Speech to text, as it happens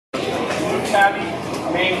tabby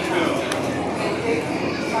Maine Coon.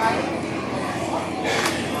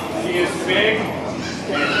 He is big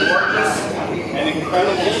and gorgeous and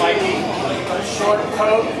incredibly mighty. Short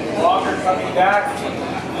coat, longer coming back,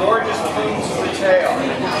 gorgeous plumes to the tail.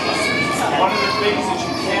 One of the things that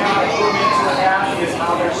you cannot put into a hat is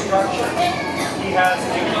how they're structured. He has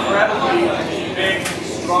incredibly big,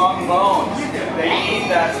 strong bones. They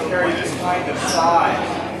need that to carry this kind of size.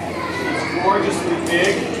 He's gorgeously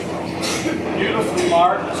big, beautifully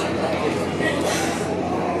marked,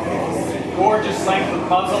 gorgeous length of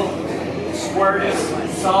muzzle, squareness,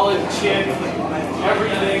 solid chin,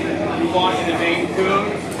 everything you want in a Maine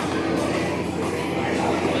Coon.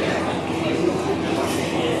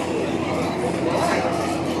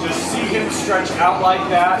 Just see him stretch out like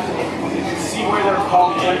that. You can see where they're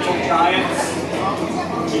called gentle giants.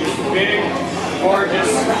 He's big,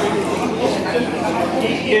 gorgeous.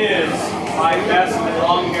 He is my best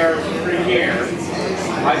long-hair premier,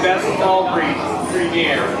 my best fall breed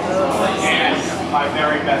premier, and my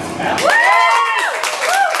very best pet.